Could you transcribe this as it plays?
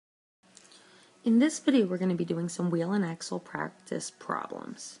In this video, we're going to be doing some wheel and axle practice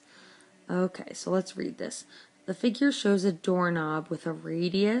problems. Okay, so let's read this. The figure shows a doorknob with a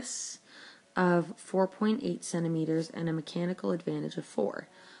radius of 4.8 centimeters and a mechanical advantage of 4.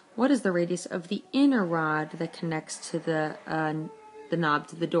 What is the radius of the inner rod that connects to the knob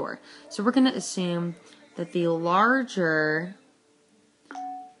to the door? So we're going to assume that the larger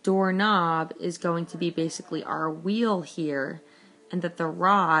doorknob is going to be basically our wheel here, and that the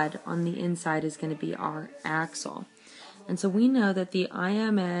rod on the inside is going to be our axle. And so we know that the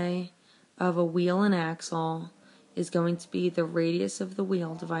IMA of a wheel and axle is going to be the radius of the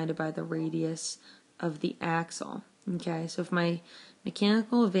wheel divided by the radius of the axle. Okay, so if my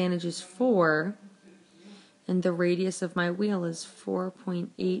mechanical advantage is 4 and the radius of my wheel is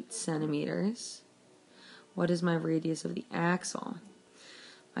 4.8 centimeters, what is my radius of the axle?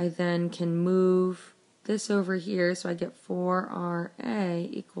 I then can move this over here, so I get 4RA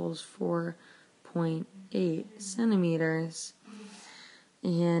equals 4.8 centimeters.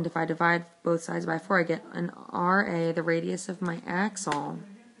 And if I divide both sides by 4, I get an RA, the radius of my axle,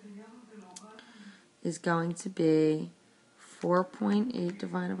 is going to be 4.8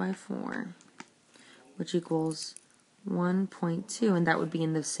 divided by 4, which equals 1.2, and that would be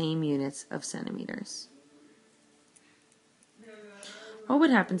in the same units of centimeters. What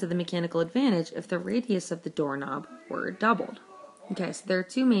would happen to the mechanical advantage if the radius of the doorknob were doubled? Okay, so there are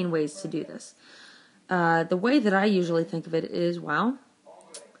two main ways to do this. The way that I usually think of it is, well,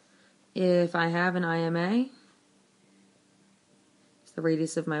 if I have an IMA, it's the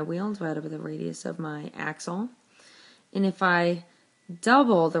radius of my wheel divided by the radius of my axle. And if I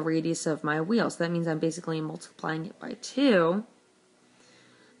double the radius of my wheel, so that means I'm basically multiplying it by 2,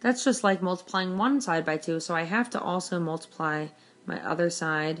 that's just like multiplying one side by 2, so I have to also multiply my other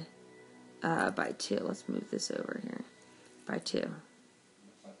side by 2. Let's move this over here. By 2.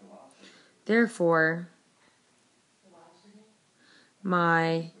 Therefore,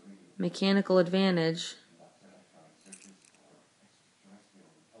 my mechanical advantage,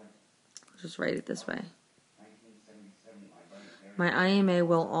 I'll just write it this way, my IMA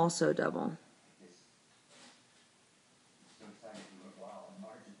will also double.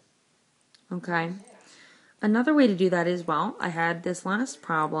 Okay. Another way to do that is, well, I had this last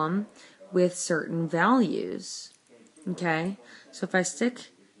problem with certain values. Okay, so if I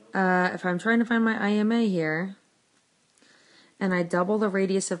if I'm trying to find my IMA here, and I double the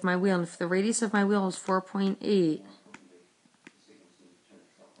radius of my wheel, and if the radius of my wheel is 4.8,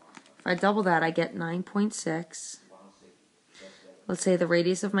 if I double that, I get 9.6. Let's say the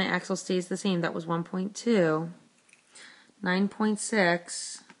radius of my axle stays the same, that was 1.2.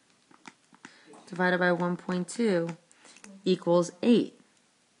 9.6 divided by 1.2 equals 8.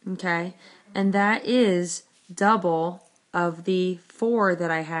 Okay, and that is double of the 4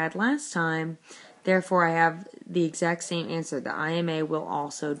 that I had last time. Therefore, I have the exact same answer. The IMA will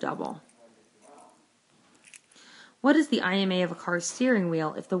also double. What is the IMA of a car steering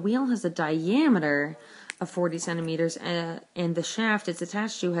wheel if the wheel has a diameter of 40 centimeters and the shaft it's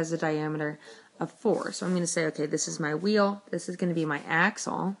attached to has a diameter of 4? So I'm going to say, okay, this is my wheel. This is going to be my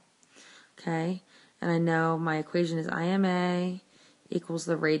axle. Okay, and I know my equation is IMA equals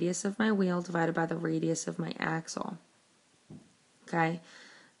the radius of my wheel divided by the radius of my axle. Okay,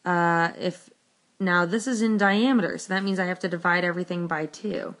 now this is in diameter, so that means I have to divide everything by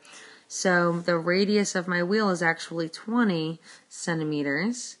 2. So the radius of my wheel is actually 20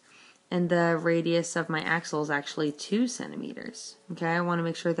 centimeters, and the radius of my axle is actually 2 centimeters. Okay, I want to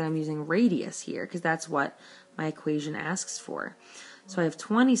make sure that I'm using radius here, because that's what my equation asks for. So I have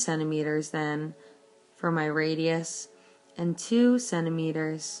 20 centimeters then for my radius, and 2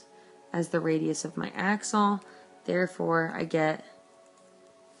 centimeters as the radius of my axle. Therefore, I get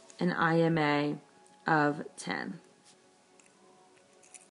an IMA of 10.